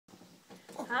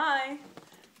Hi,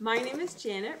 my name is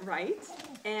Janet Wright,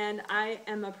 and I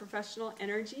am a professional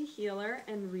energy healer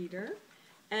and reader.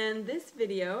 And this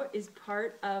video is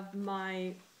part of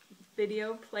my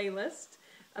video playlist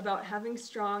about having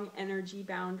strong energy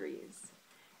boundaries.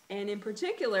 And in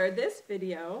particular, this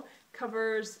video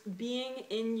covers being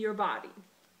in your body,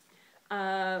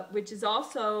 which is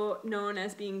also known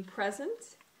as being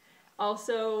present,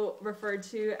 also referred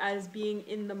to as being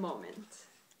in the moment.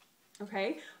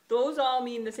 Okay, those all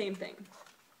mean the same thing.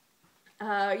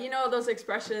 You know those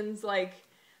expressions like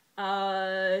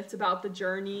it's about the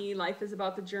journey, life is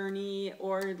about the journey,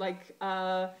 or like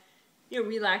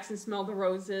relax and smell the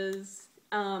roses.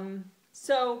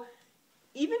 So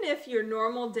even if your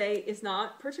normal day is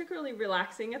not particularly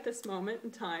relaxing at this moment in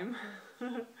time,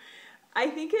 I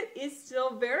think it is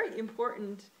still very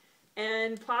important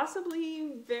and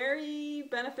possibly very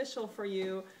beneficial for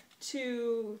you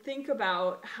to think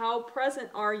about how present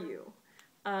are you.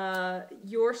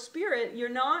 Your spirit, you're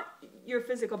not your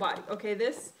physical body. Okay,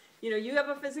 you have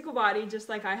a physical body just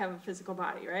like I have a physical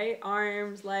body, right?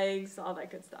 Arms, legs, all that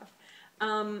good stuff.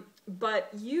 But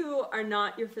you are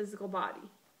not your physical body.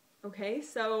 Okay,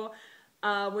 so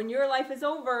when your life is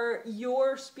over,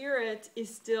 your spirit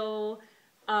is still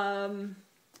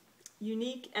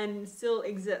unique and still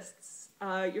exists.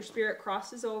 Your spirit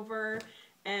crosses over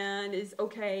and is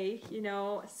okay,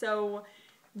 so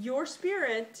your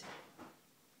spirit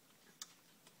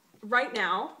right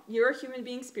now, you're a human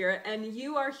being spirit, and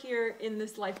you are here in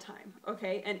this lifetime,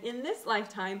 okay? And in this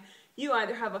lifetime, you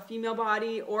either have a female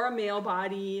body or a male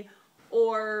body,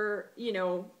 or,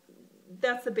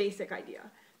 that's the basic idea.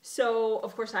 So,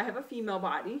 of course, I have a female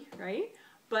body, right?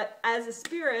 But as a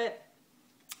spirit,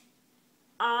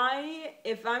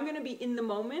 if I'm going to be in the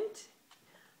moment,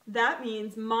 that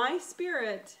means my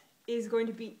spirit is going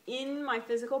to be in my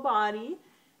physical body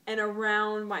and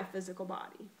around my physical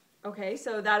body. Okay,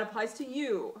 so that applies to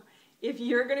you. If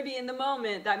you're going to be in the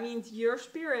moment, that means your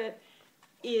spirit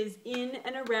is in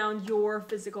and around your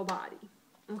physical body.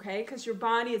 Okay, because your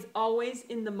body is always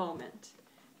in the moment.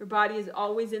 Your body is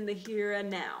always in the here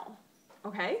and now.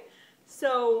 Okay,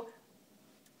 so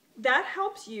that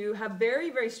helps you have very,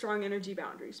 very strong energy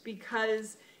boundaries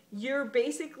because you're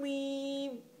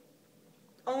basically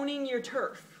owning your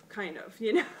turf, kind of,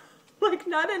 like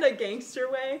not in a gangster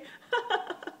way,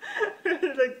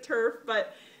 like turf,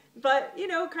 but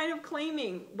kind of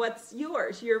claiming what's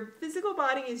yours. Your physical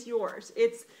body is yours.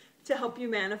 It's to help you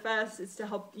manifest. It's to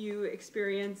help you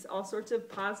experience all sorts of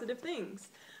positive things,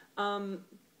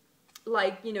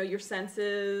 like your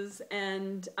senses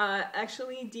and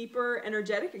actually deeper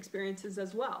energetic experiences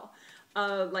as well,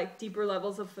 like deeper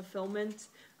levels of fulfillment.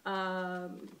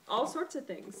 All sorts of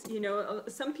things.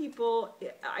 Some people,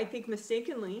 I think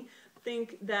mistakenly,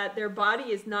 think that their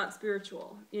body is not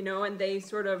spiritual, and they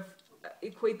sort of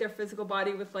equate their physical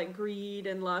body with like greed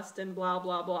and lust and blah,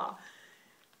 blah, blah.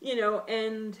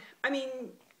 And I mean,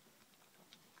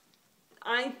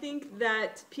 I think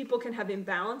that people can have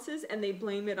imbalances and they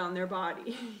blame it on their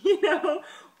body,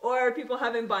 or people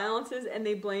have imbalances and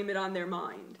they blame it on their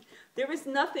mind. There is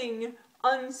nothing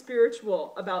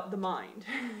unspiritual about the mind.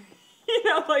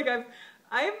 Like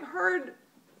I've heard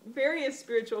various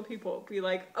spiritual people be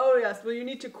like, oh yes, well you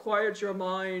need to quiet your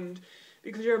mind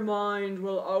because your mind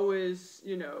will always,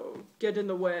 get in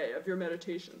the way of your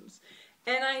meditations.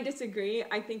 And I disagree.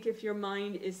 I think if your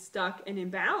mind is stuck and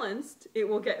imbalanced, it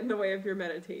will get in the way of your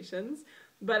meditations.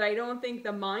 But I don't think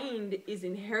the mind is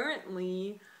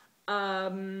inherently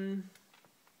something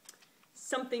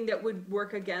that would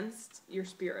work against your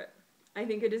spirit. I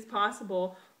think it is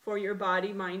possible for your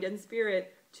body, mind, and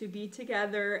spirit to be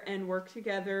together and work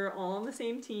together all on the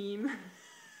same team.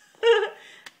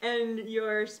 And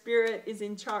your spirit is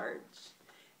in charge.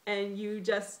 And you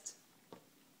just,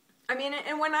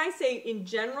 and when I say in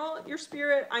general your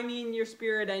spirit, I mean your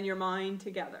spirit and your mind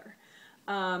together.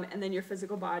 And then your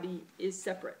physical body is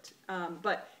separate.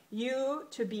 But you,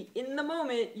 to be in the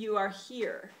moment, you are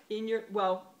here in your,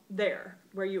 there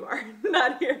where you are,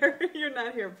 not here. You're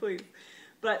not here, please.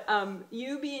 But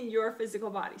you be in your physical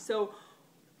body. So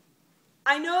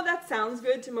I know that sounds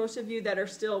good to most of you that are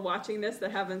still watching this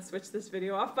that haven't switched this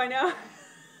video off by now.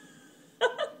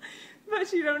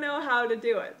 But you don't know how to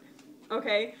do it.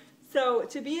 Okay? So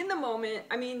to be in the moment,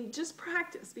 just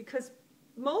practice, because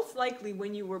most likely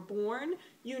when you were born,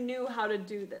 you knew how to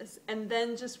do this. And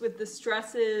then just with the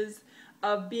stresses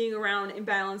of being around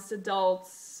imbalanced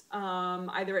adults,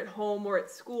 either at home or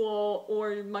at school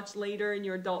or much later in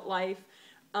your adult life,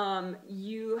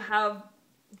 you have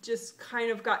just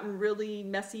kind of gotten really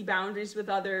messy boundaries with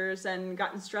others and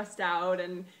gotten stressed out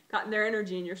and gotten their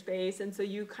energy in your space, and so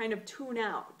you kind of tune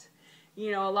out.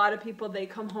 You know, a lot of people, they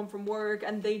come home from work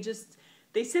and they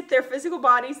sit their physical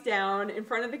bodies down in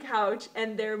front of the couch,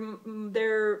 and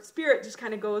their spirit just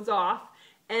kind of goes off,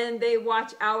 and they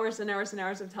watch hours and hours and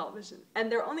hours of television.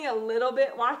 And they're only a little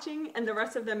bit watching, and the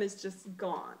rest of them is just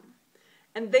gone.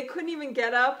 And they couldn't even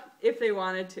get up if they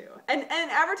wanted to. And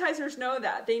advertisers know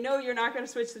that. They know you're not going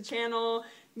to switch the channel.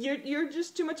 You're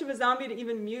just too much of a zombie to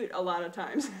even mute a lot of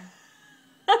times.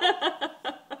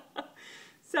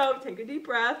 So take a deep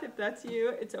breath. If that's you,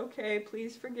 it's okay.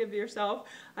 Please forgive yourself.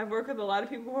 I've worked with a lot of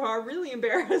people who are really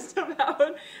embarrassed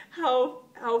about how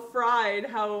fried,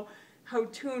 how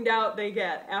tuned out they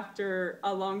get after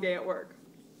a long day at work.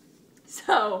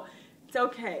 So it's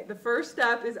okay. The first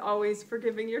step is always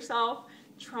forgiving yourself.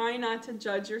 Try not to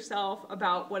judge yourself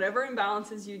about whatever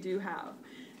imbalances you do have.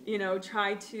 You know,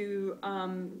 try to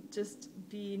just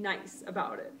be nice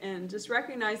about it, and just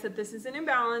recognize that this is an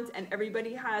imbalance, and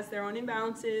everybody has their own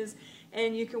imbalances,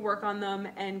 and you can work on them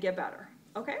and get better.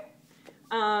 Okay?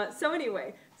 So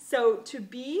anyway, so to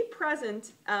be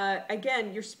present,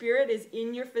 again, your spirit is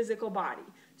in your physical body.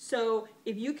 So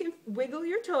if you can wiggle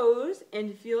your toes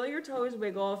and feel your toes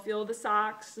wiggle, feel the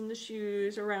socks and the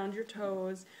shoes around your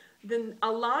toes, then a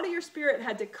lot of your spirit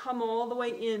had to come all the way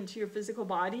into your physical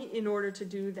body in order to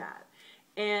do that.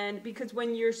 And because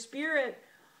when your spirit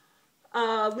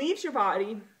leaves your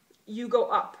body, you go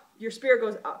up. Your spirit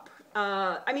goes up.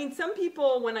 I mean, some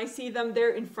people, when I see them,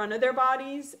 they're in front of their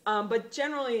bodies, but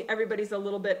generally everybody's a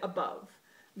little bit above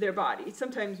their body,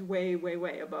 sometimes way, way,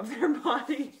 way above their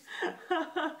body.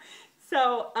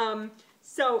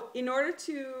 So in order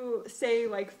to say,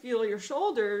 like, feel your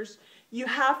shoulders, you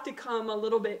have to come a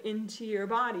little bit into your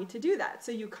body to do that.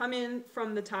 So you come in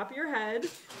from the top of your head,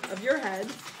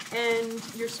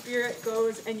 and your spirit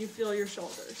goes and you feel your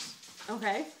shoulders.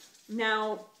 Okay?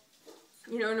 Now,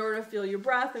 you know, in order to feel your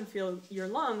breath and feel your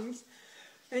lungs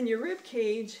and your rib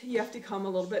cage, you have to come a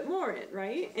little bit more in,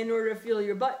 right? In order to feel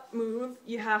your butt move,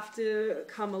 you have to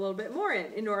come a little bit more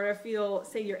in. In order to feel,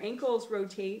 say, your ankles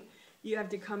rotate, you have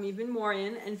to come even more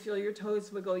in and feel your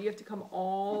toes wiggle. You have to come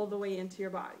all the way into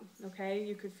your body, okay?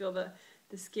 You could feel the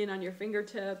skin on your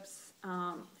fingertips,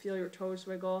 feel your toes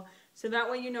wiggle. So that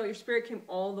way you know your spirit came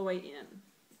all the way in,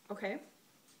 okay?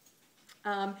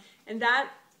 And that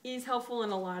is helpful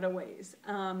in a lot of ways.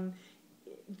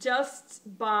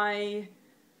 Just by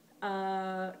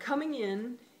coming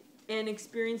in and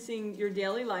experiencing your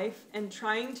daily life and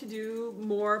trying to do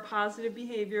more positive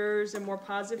behaviors and more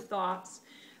positive thoughts,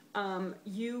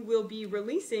 you will be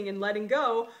releasing and letting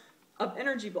go of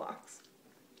energy blocks.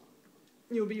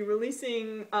 You'll be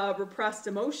releasing repressed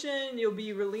emotion. You'll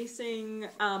be releasing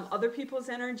other people's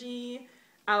energy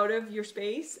out of your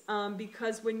space,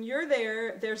 because when you're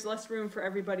there, there's less room for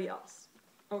everybody else.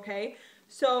 Okay?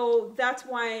 So that's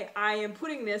why I am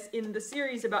putting this in the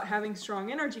series about having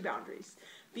strong energy boundaries.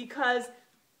 Because,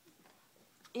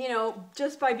 you know,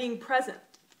 just by being present,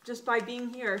 just by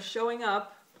being here, showing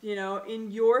up, you know,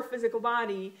 in your physical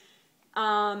body,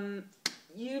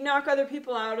 you knock other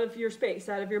people out of your space,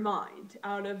 out of your mind,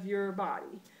 out of your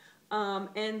body.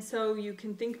 And so you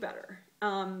can think better.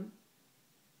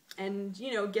 And,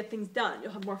 you know, get things done.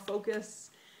 You'll have more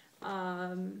focus.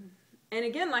 And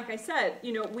again, like I said,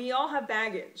 you know, we all have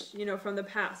baggage, you know, from the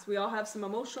past. We all have some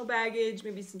emotional baggage,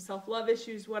 maybe some self-love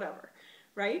issues, whatever,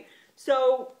 right?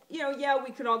 So, you know, yeah,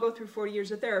 we could all go through 40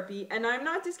 years of therapy, and I'm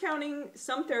not discounting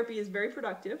some therapy is very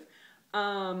productive,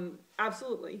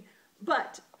 absolutely.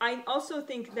 But I also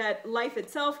think that life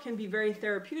itself can be very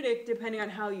therapeutic depending on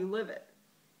how you live it.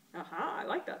 I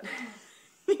like that.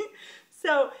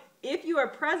 So if you are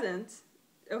present,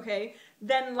 okay,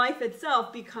 then life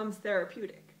itself becomes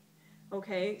therapeutic.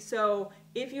 Okay, so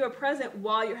if you are present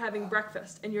while you're having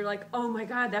breakfast and you're like, oh my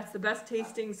God, that's the best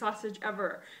tasting sausage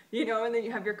ever, you know, and then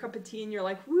you have your cup of tea and you're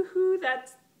like, woohoo,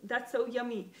 that's so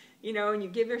yummy, you know, and you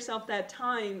give yourself that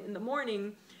time in the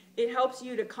morning, it helps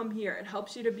you to come here. It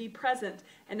helps you to be present.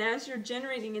 And as you're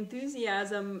generating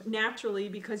enthusiasm naturally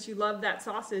because you love that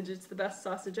sausage, it's the best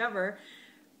sausage ever,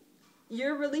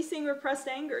 you're releasing repressed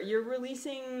anger. You're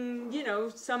releasing, you know,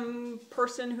 some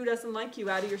person who doesn't like you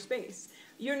out of your space.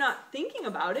 You're not thinking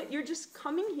about it. You're just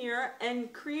coming here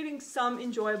and creating some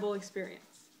enjoyable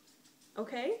experience.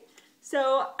 Okay?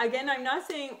 So again, I'm not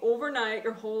saying overnight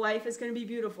your whole life is going to be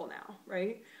beautiful now,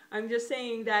 right? I'm just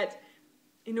saying that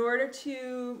in order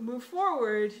to move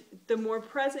forward, the more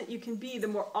present you can be, the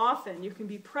more often you can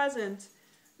be present,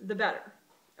 the better.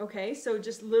 Okay? So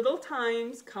just little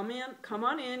times, come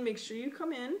on in, make sure you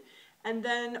come in, and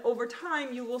then over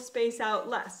time you will space out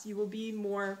less. You will be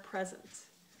more present.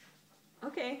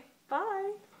 Okay,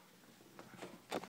 bye.